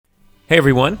Hey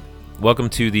everyone, welcome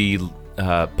to the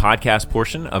podcast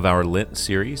portion of our Lent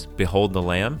series, Behold the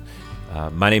Lamb.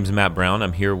 My name is Matt Brown.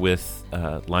 I'm here with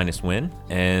Linus Wynn,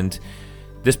 and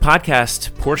this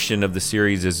podcast portion of the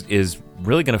series is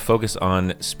really going to focus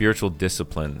on spiritual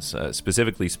disciplines,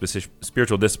 specifically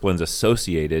spiritual disciplines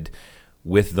associated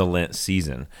with the Lent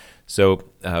season. So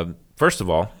first of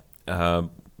all,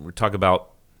 we'll talk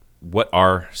about what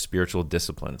are spiritual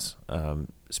disciplines.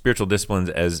 Spiritual disciplines,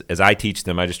 as I teach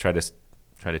them, I just try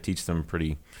to teach them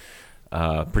pretty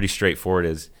straightforward.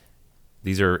 As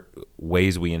these are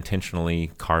ways we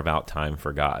intentionally carve out time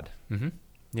for God. Mm-hmm.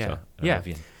 Yeah,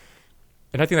 so,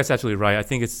 and I think that's absolutely right. I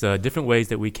think it's different ways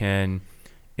that we can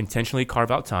intentionally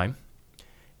carve out time,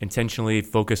 intentionally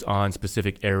focus on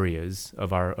specific areas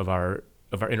of our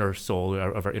inner soul,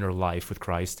 of our inner life with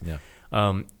Christ. Yeah.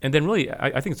 And then really,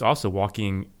 I think it's also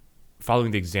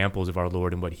following the examples of our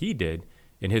Lord and what He did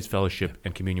in His fellowship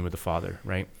and communion with the Father,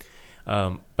 right?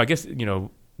 But I guess,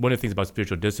 one of the things about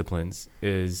spiritual disciplines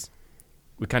is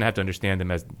we kind of have to understand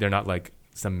them as they're not like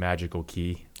some magical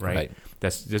key, right?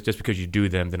 That's just because you do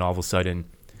them, then all of a sudden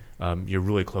you're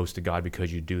really close to God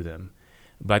because you do them.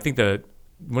 But I think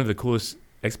one of the coolest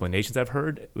explanations I've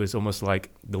heard was almost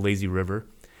like the lazy river.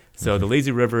 So the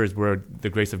lazy river is where the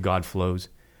grace of God flows.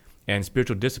 And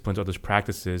spiritual disciplines are those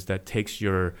practices that takes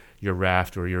your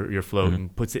raft or your float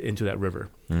and puts it into that river.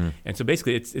 And so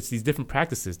basically it's these different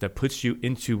practices that puts you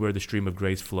into where the stream of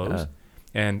grace flows.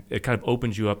 And it kind of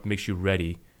opens you up, makes you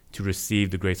ready to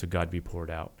receive the grace of God to be poured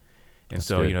out. And that's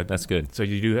so, good. That's good. So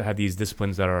you do have these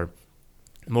disciplines that are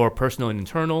more personal and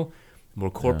internal, more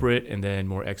corporate, and then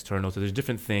more external. So there's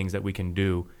different things that we can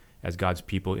do as God's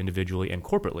people individually and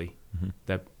corporately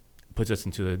that puts us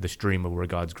into the stream of where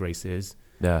God's grace is.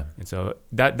 Yeah. And so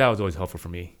that was always helpful for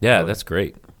me. Yeah, really. That's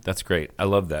great. That's great. I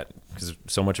love that because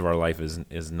so much of our life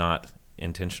is not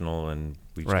intentional, and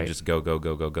we just go,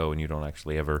 and you don't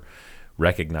actually ever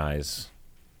recognize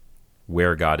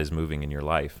where God is moving in your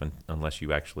life unless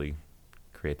you actually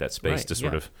create that space to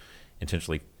sort of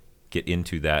intentionally get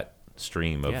into that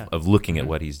stream of looking at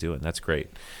what He's doing. That's great.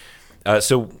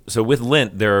 So with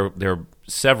Lent, there are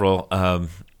several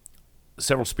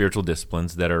spiritual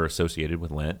disciplines that are associated with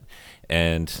Lent,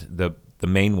 and the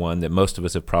main one that most of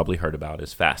us have probably heard about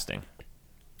is fasting,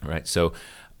 right? So,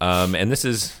 and this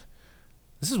is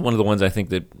one of the ones I think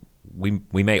that we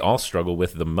may all struggle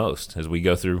with the most as we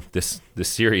go through this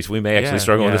series. We may actually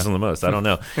struggle with this one the most. I don't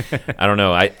know.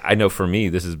 I know for me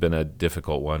this has been a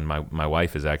difficult one. My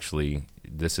wife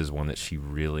this is one that she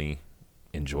really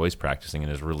enjoys practicing and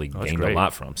has really gained a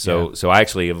lot from. So I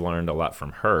actually have learned a lot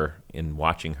from her in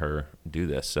watching her do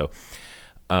this. So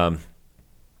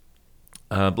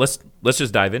let's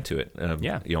just dive into it.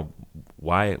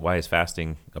 Why is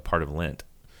fasting a part of Lent?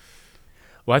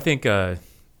 Well, I think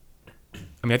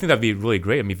that'd be really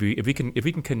great. I mean, if we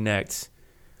can connect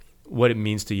what it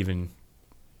means to even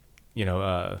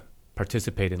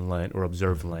participate in Lent or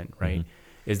observe Lent, right?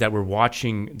 Is that we're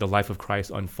watching the life of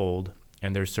Christ unfold.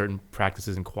 And there's certain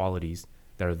practices and qualities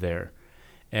that are there.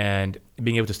 And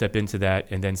being able to step into that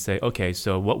and then say, okay,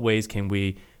 so what ways can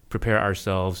we prepare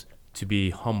ourselves to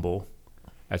be humble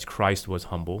as Christ was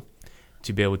humble,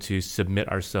 to be able to submit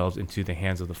ourselves into the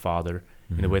hands of the Father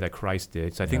in the way that Christ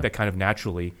did. So I think that kind of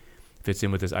naturally fits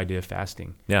in with this idea of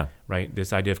fasting. Yeah. Right?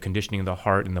 This idea of conditioning the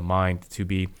heart and the mind to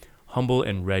be humble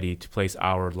and ready to place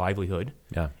our livelihood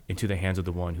into the hands of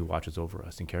the one who watches over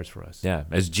us and cares for us. Yeah,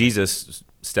 as Jesus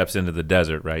steps into the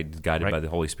desert, right, guided by the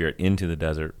Holy Spirit into the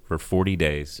desert for 40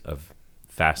 days of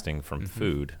fasting from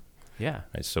food. Yeah.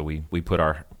 Right, so we put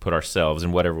ourselves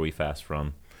in whatever we fast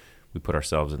from, we put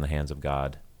ourselves in the hands of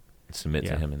God and submit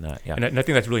to Him in that. Yeah. And I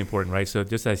think that's really important, right? So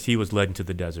just as He was led into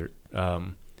the desert,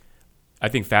 I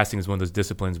think fasting is one of those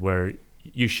disciplines where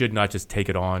you should not just take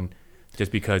it on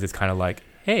just because it's kind of like,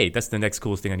 hey, that's the next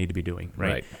coolest thing I need to be doing,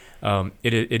 right?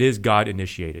 It is God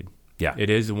initiated. Yeah. It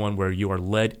is the one where you are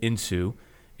led into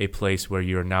a place where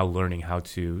you are now learning how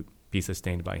to be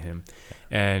sustained by Him.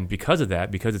 And because of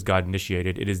that, because it's God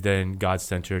initiated, it is then God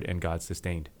centered and God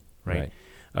sustained, right?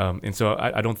 And so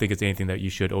I don't think it's anything that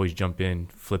you should always jump in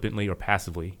flippantly or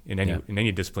passively in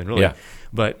any discipline, really. Yeah.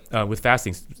 But with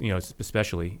fasting,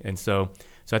 especially. And so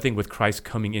I think with Christ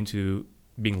coming into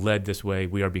being led this way,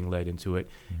 we are being led into it.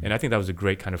 And I think that was a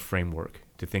great kind of framework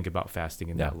to think about fasting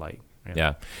in that light. Right?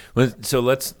 Yeah. Well, so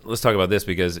let's talk about this,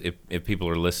 because if people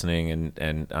are listening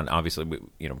and obviously,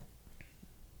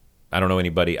 I don't know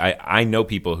anybody. I know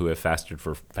people who have fasted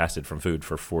from food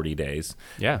for 40 days.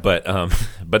 Yeah. But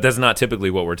that's not typically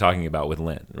what we're talking about with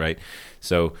Lent, right?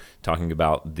 So talking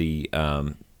about the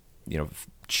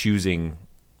choosing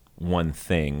one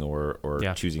thing or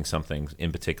choosing something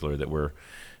in particular that we're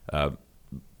why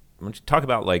don't you talk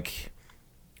about like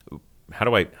how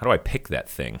do I pick that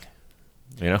thing?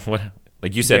 You know what?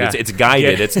 Like you said, it's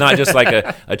guided. Yeah. It's not just like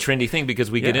a trendy thing,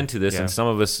 because we get into this, and some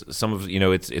of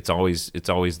it's always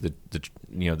the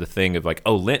the thing of like,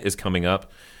 oh, Lent is coming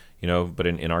up, but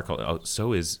in our culture,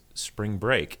 so is spring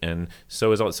break, and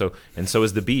so is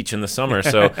the beach in the summer.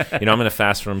 So I'm going to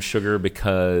fast from sugar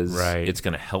because it's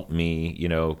going to help me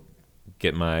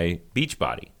get my beach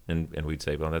body, and we'd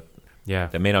say, well,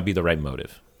 that may not be the right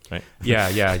motive, right?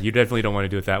 Yeah, you definitely don't want to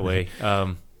do it that way.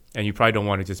 And you probably don't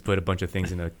want to just put a bunch of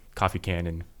things in a coffee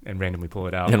can and randomly pull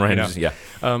it out.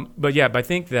 But I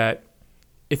think that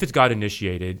if it's God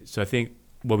initiated, so I think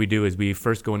what we do is we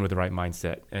first go in with the right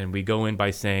mindset, and we go in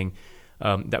by saying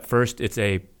that first it's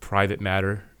a private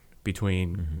matter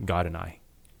between God and I,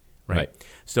 right?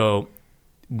 So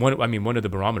one of the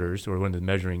barometers or one of the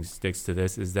measuring sticks to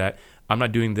this is that I'm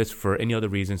not doing this for any other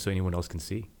reason so anyone else can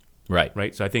see,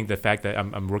 right? So I think the fact that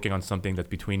I'm working on something that's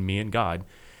between me and God,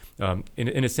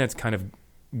 in a sense, kind of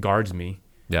guards me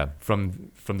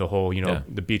from the whole,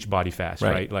 the beach body fast,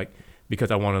 right? Like, because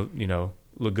I want to,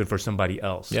 look good for somebody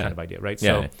else kind of idea, right?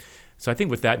 So I think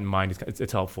with that in mind,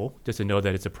 it's helpful just to know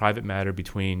that it's a private matter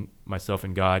between myself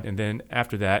and God. And then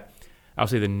after that, I'll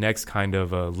say the next kind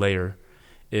of layer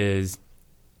is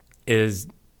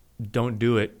don't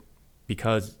do it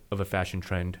because of a fashion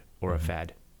trend or a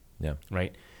fad,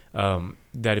 right?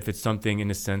 That if it's something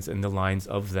in a sense in the lines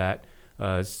of that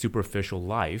superficial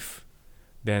life,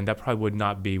 then that probably would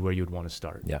not be where you'd want to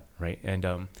start. Right. And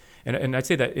I'd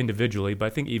say that individually, but I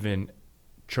think even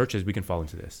churches, we can fall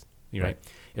into this. Right.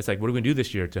 It's like, what are we going to do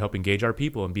this year to help engage our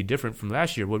people and be different from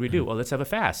last year? What do we do? Well, let's have a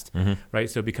fast. Right.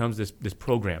 So it becomes this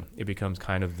program. It becomes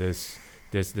kind of this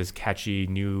catchy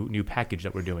new package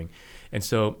that we're doing. And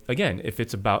so again, if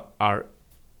it's about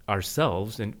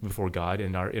ourselves and before God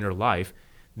and our inner life,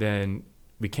 then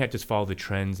we can't just follow the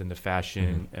trends and the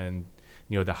fashion and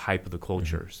the hype of the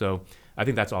culture. So I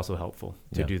think that's also helpful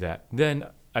to do that. Then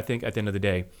I think at the end of the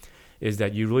day is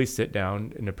that you really sit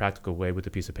down in a practical way with a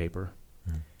piece of paper.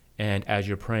 And as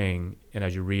you're praying and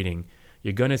as you're reading,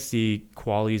 you're going to see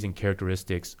qualities and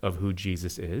characteristics of who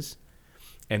Jesus is.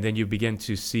 And then you begin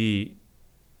to see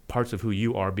parts of who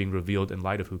you are being revealed in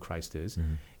light of who Christ is.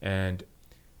 And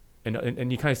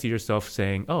you kind of see yourself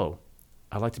saying, oh,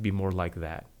 I'd like to be more like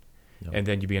that. And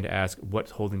then you begin to ask,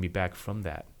 what's holding me back from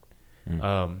that?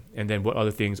 And then what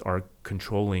other things are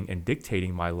controlling and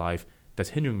dictating my life that's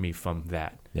hindering me from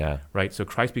that? Right? So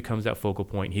Christ becomes that focal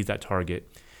point. He's that target.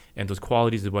 And those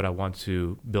qualities is what I want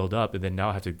to build up. And then now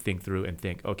I have to think through and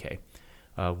think, okay,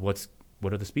 what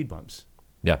are the speed bumps?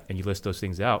 And you list those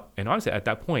things out. And honestly, at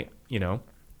that point,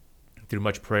 through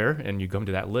much prayer, and you come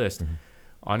to that list,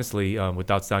 honestly,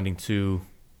 without sounding too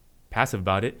passive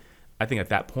about it, I think at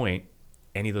that point,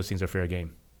 any of those things are fair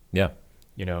game. And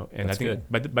that's, I think,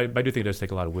 but I do think it does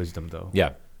take a lot of wisdom, though.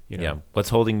 What's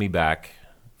holding me back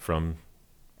from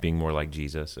being more like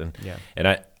Jesus? And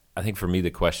I think for me,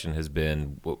 the question has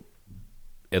been, well,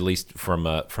 at least from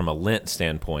a Lent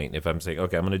standpoint, if I'm saying,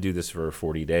 okay, I'm going to do this for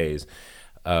 40 days,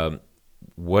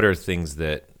 what are things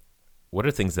that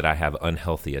I have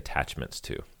unhealthy attachments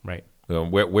to? Right.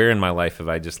 Where in my life have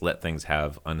I just let things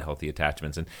have unhealthy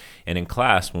attachments? And in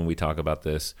class, when we talk about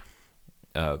this,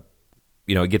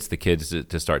 it gets the kids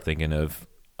to start thinking of,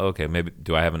 okay, maybe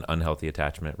do I have an unhealthy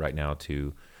attachment right now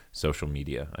to social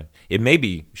media? It may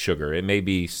be sugar, it may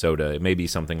be soda, it may be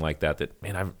something like that. That,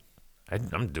 man,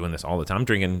 I'm doing this all the time. I'm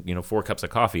drinking 4 cups of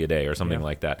coffee a day or something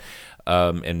like that.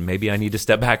 And maybe I need to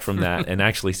step back from that and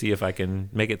actually see if I can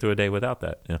make it through a day without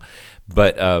that.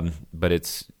 But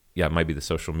it's it might be the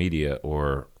social media,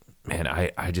 or man,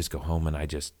 I just go home and I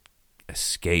just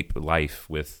escape life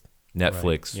with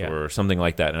Netflix or something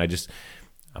like that, and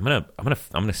I'm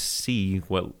gonna see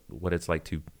what it's like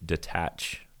to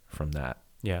detach from that.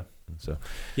 So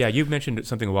you mentioned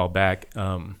something a while back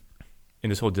in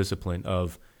this whole discipline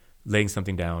of laying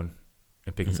something down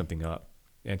and picking something up,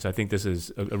 and so I think this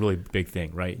is a really big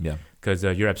thing, right? Because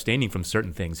you're abstaining from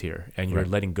certain things here, and you're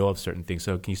letting go of certain things.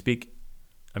 So can you speak?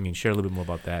 Share a little bit more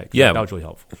about that. That was really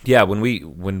helpful.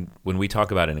 When we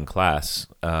talk about it in class,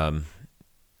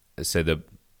 say that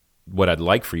what I'd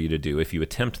like for you to do if you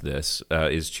attempt this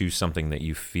is choose something that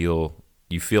you feel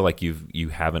like you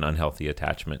have an unhealthy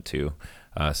attachment to,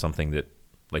 something that,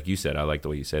 like you said, I like the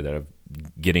way you say that, of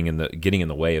getting in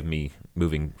the way of me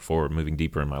moving forward, moving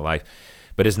deeper in my life.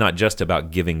 But it's not just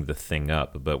about giving the thing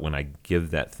up, but when I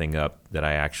give that thing up, that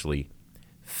I actually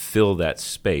fill that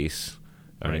space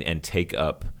and take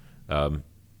up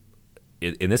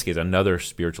in this case, another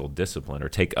spiritual discipline, or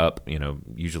take up,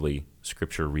 usually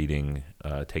scripture reading,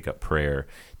 take up prayer,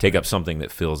 take up something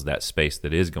that fills that space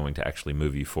that is going to actually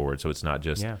move you forward. So it's not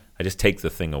just, I just take the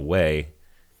thing away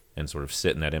and sort of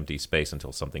sit in that empty space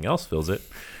until something else fills it.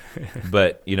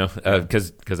 But,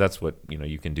 because that's what,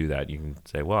 you can do that. You can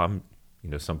say, well, I'm,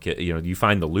 some kid, you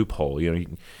find the loophole, you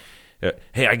can,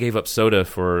 hey, I gave up soda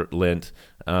for Lent.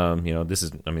 This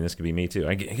could be me too.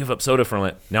 I give up soda for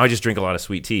Lent. Now I just drink a lot of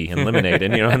sweet tea and lemonade,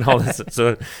 and and all this.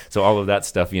 So all of that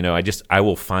stuff. I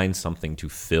will find something to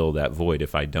fill that void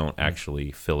if I don't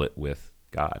actually fill it with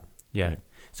God. Yeah. Right?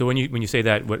 So when you say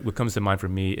that, what comes to mind for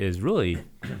me is really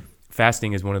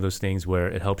fasting is one of those things where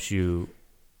it helps you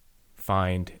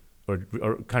find or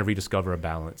kind of rediscover a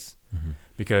balance,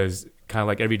 because kind of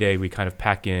like every day we kind of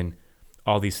pack in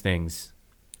all these things.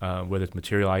 Whether it's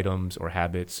material items or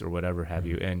habits or whatever have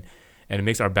you, and it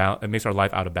makes our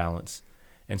life out of balance.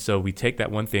 And so we take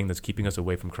that one thing that's keeping us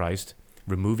away from Christ,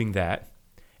 removing that,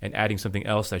 and adding something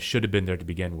else that should have been there to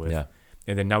begin with. Yeah.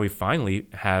 And then now we finally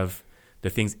have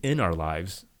the things in our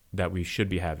lives that we should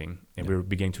be having, and we're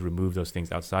beginning to remove those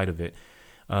things outside of it.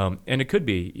 And it could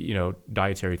be,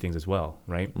 dietary things as well,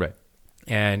 right? Right.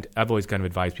 And I've always kind of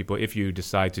advised people, if you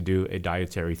decide to do a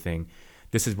dietary thing,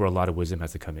 this is where a lot of wisdom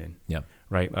has to come in. Yeah.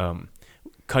 Right.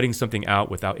 Cutting something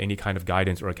out without any kind of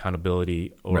guidance or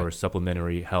accountability or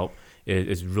supplementary help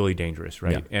is really dangerous.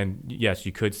 Right. Yeah. And yes,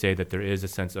 you could say that there is a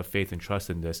sense of faith and trust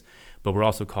in this, but we're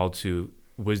also called to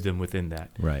wisdom within that.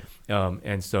 Right.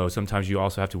 And so sometimes you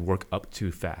also have to work up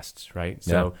to fasts. Right.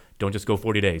 So don't just go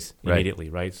 40 days immediately.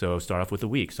 Right. So start off with a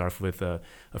week, start off with a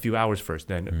few hours first,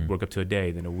 then work up to a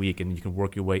day, then a week, and you can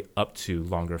work your way up to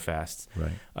longer fasts.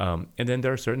 Right. And then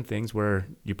there are certain things where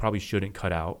you probably shouldn't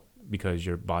cut out because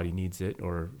your body needs it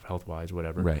or health-wise,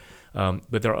 whatever. Right.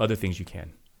 But there are other things you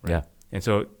can. Right? Yeah. And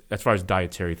so as far as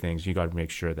dietary things, you got to make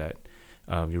sure that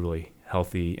you're really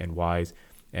healthy and wise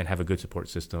and have a good support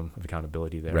system of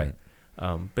accountability there. Right.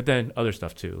 But then other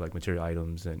stuff too, like material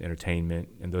items and entertainment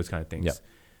and those kind of things.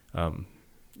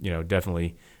 Yeah.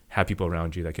 Definitely have people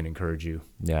around you that can encourage you.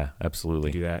 Yeah,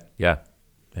 absolutely. To do that. Yeah.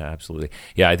 Yeah, absolutely.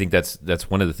 Yeah, I think that's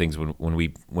one of the things when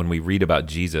we read about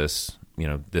Jesus,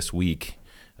 this week,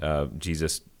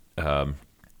 Jesus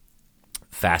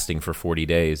fasting for 40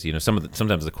 days.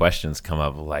 Sometimes the questions come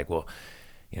up like, well,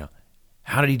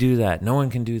 how did he do that? No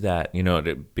one can do that,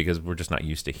 because we're just not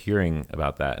used to hearing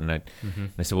about that. And I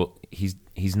said, well,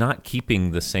 he's not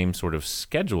keeping the same sort of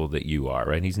schedule that you are,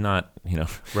 right? He's not,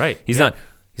 right. He's not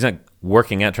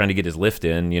working out, trying to get his lift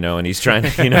in, and he's trying to,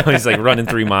 he's like running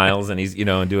 3 miles and he's,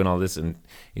 and doing all this. And,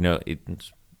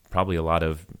 it's probably a lot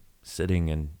of sitting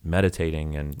and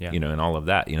meditating and, and all of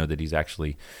that, that he's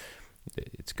actually,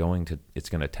 it's going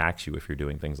to tax you if you're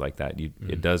doing things like that.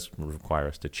 It does require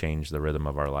us to change the rhythm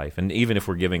of our life. And even if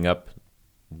we're giving up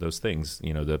those things,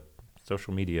 the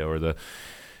social media or the,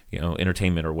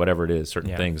 entertainment or whatever it is,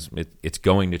 certain things, it's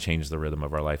going to change the rhythm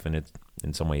of our life. And it's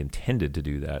in some way intended to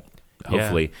do that,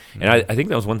 hopefully. Yeah. And I think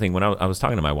that was one thing when I was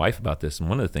talking to my wife about this, and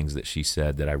one of the things that she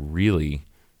said that I really,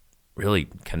 really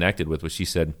connected with was she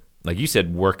said, like you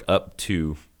said, work up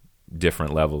to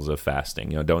different levels of fasting.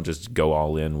 Don't just go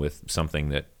all in with something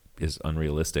that is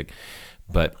unrealistic.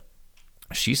 But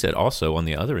she said also on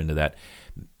the other end of that,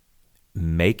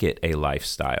 make it a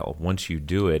lifestyle. Once you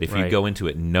do it, if you go into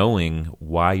it knowing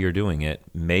why you're doing it,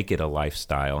 make it a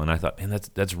lifestyle. And I thought, man,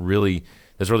 that's really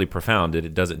profound. That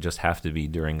it doesn't just have to be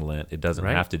during Lent. It doesn't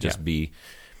have to just be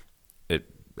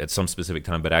at some specific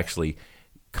time, but actually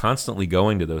constantly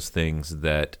going to those things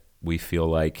that we feel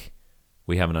like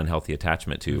we have an unhealthy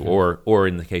attachment to, or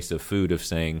in the case of food, of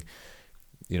saying,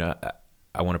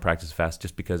 I want to practice fast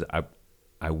just because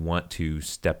I want to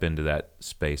step into that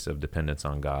space of dependence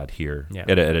on God here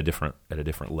at a different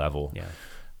level.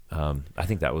 Yeah. I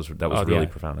think that was really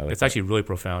profound. It's actually really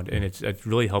profound, and it's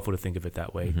really helpful to think of it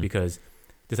that way, because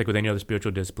just like with any other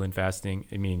spiritual discipline, fasting,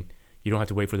 I mean, you don't have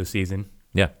to wait for the season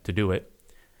to do it,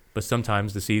 but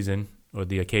sometimes the season or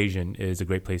the occasion is a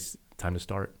great time to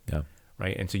start. Yeah.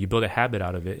 Right. And so you build a habit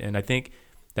out of it. And I think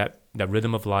that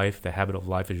rhythm of life, the habit of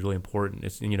life is really important.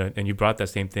 It's, and you brought that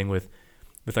same thing with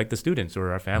like the students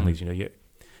or our families, like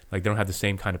they don't have the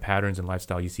same kind of patterns and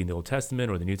lifestyle you see in the Old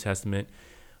Testament or the New Testament.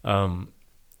 And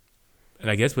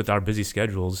I guess with our busy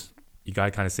schedules, you got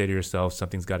to kind of say to yourself,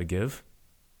 something's got to give.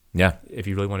 Yeah. If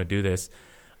you really want to do this.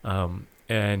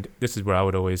 And this is where I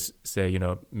would always say,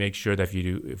 make sure that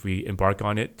if we embark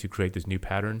on it to create this new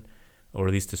pattern, or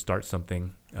at least to start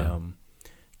something,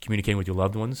 communicating with your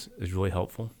loved ones is really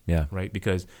helpful. Yeah. Right.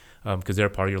 Because they're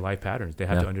part of your life patterns. They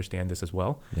have to understand this as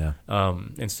well. Yeah.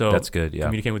 And so that's good. Yeah.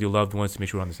 Communicating with your loved ones to make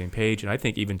sure we're on the same page. And I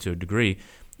think even to a degree,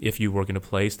 if you work in a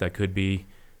place that could be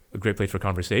a great place for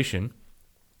conversation,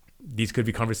 these could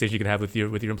be conversations you can have with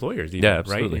your employers, even,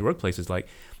 right? In your workplaces, like,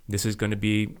 this is going to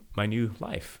be my new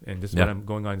life, and this is what I'm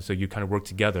going on. So you kind of work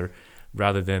together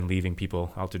rather than leaving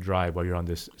people out to dry while you're on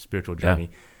this spiritual journey.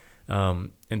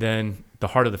 And then the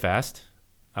heart of the fast,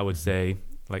 I would say,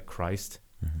 like Christ,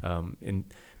 in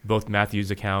both Matthew's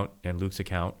account and Luke's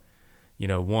account,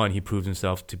 one, he proves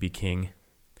himself to be king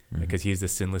because he is the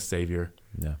sinless Savior.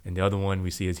 Yeah. And the other one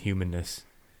we see his humanness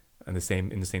in the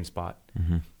same spot.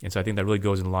 And so I think that really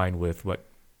goes in line with what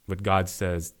God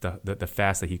says, the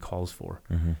fast that he calls for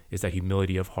is that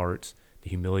humility of heart, the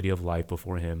humility of life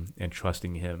before him, and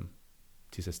trusting him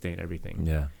to sustain everything.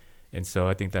 Yeah. And so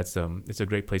I think that's it's a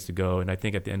great place to go. And I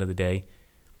think at the end of the day,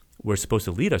 where it's supposed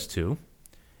to lead us to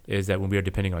is that when we are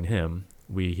depending on him,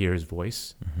 we hear his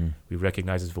voice, we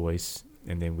recognize his voice,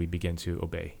 and then we begin to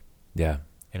obey. Yeah.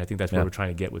 And I think that's what we're trying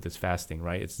to get with this fasting,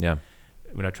 right?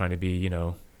 We're not trying to be,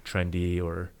 trendy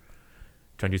or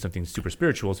trying to do something super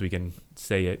spiritual so we can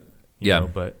say it, you know,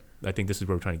 but I think this is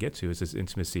where we're trying to get to, is this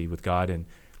intimacy with God and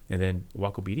then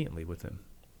walk obediently with him.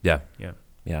 Yeah. Yeah.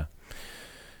 Yeah.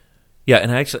 Yeah.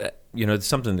 And actually, it's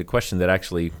the question that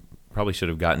actually probably should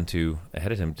have gotten to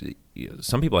ahead of time.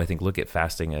 Some people, I think, look at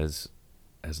fasting as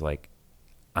like,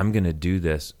 I'm going to do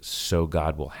this so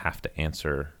God will have to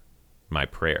answer my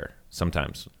prayer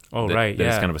sometimes. Oh, right.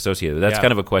 That's kind of associated. That's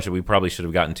kind of a question we probably should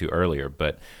have gotten to earlier,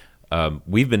 but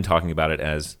we've been talking about it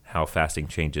as how fasting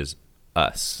changes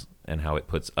us and how it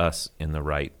puts us in the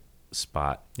right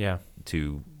spot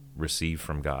to receive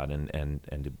from God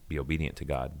and to be obedient to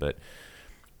God. But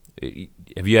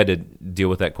have you had to deal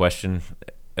with that question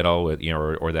at all, with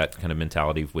or that kind of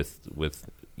mentality with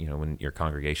in your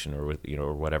congregation or with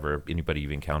or whatever, anybody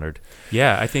you've encountered?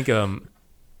 Yeah, I think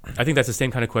that's the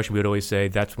same kind of question we would always say.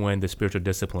 That's when the spiritual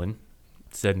discipline,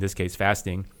 said in this case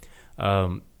fasting,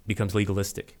 becomes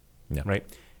legalistic, right?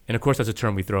 And of course, that's a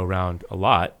term we throw around a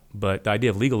lot. But the idea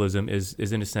of legalism is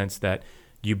in a sense that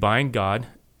you bind God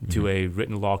to a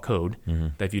written law code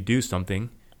that if you do something,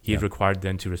 He is required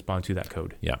then to respond to that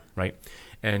code. Yeah. Right.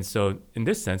 And so, in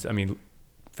this sense, I mean,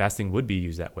 fasting would be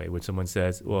used that way. When someone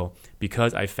says, "Well,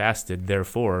 because I fasted,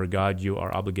 therefore, God, you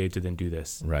are obligated to then do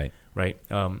this." Right. Right.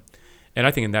 And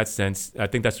I think in that sense, I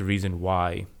think that's the reason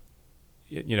why,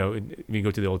 when you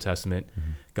go to the Old Testament,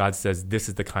 God says, this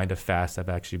is the kind of fast I've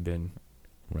actually been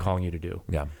calling you to do.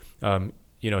 Yeah.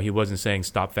 He wasn't saying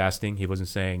stop fasting. He wasn't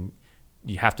saying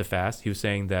you have to fast. He was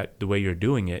saying that the way you're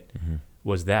doing it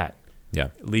was that. Yeah.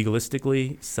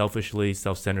 Legalistically, selfishly,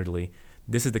 self-centeredly,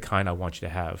 this is the kind I want you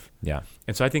to have. Yeah.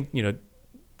 And so I think,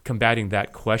 combating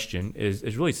that question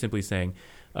is really simply saying,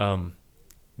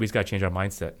 we just got to change our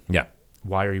mindset. Yeah.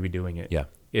 Why are we doing it? Yeah.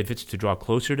 If it's to draw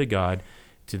closer to God,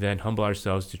 to then humble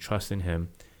ourselves, to trust in Him,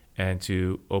 and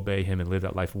to obey Him and live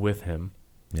that life with Him,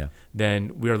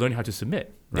 then we are learning how to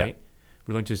submit, right? Yeah.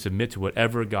 We're learning to submit to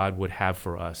whatever God would have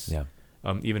for us,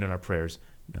 even in our prayers.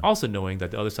 Yeah. Also knowing that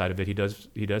the other side of it, He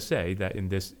does say that in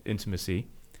this intimacy,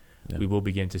 we will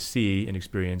begin to see and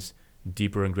experience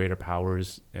deeper and greater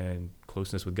powers and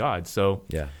closeness with God. So,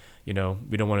 we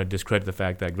don't want to discredit the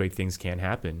fact that great things can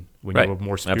happen when you're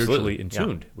more spiritually in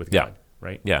tuned with God,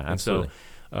 right? Yeah, absolutely.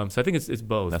 And so I think it's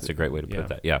both. That's a great way to put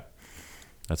that. Yeah,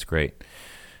 that's great.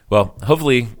 Well,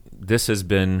 hopefully this has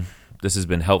been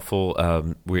helpful.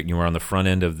 We're on the front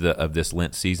end of this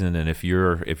Lent season, and if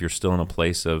you're still in a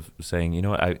place of saying,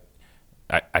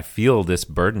 I feel this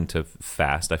burden to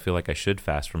fast. I feel like I should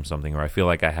fast from something, or I feel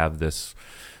like I have this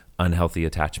unhealthy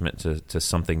attachment to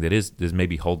something that is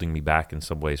maybe holding me back in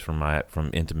some ways from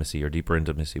intimacy or deeper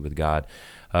intimacy with God.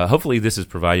 Hopefully, this has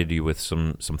provided you with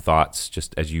some thoughts,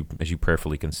 just as you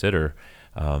prayerfully consider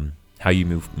how you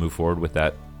move forward with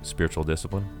that spiritual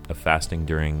discipline of fasting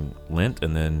during Lent,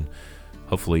 and then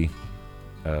hopefully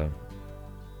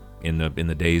in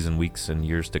the days and weeks and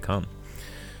years to come.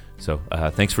 So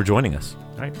thanks for joining us.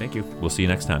 All right, thank you. We'll see you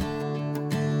next time.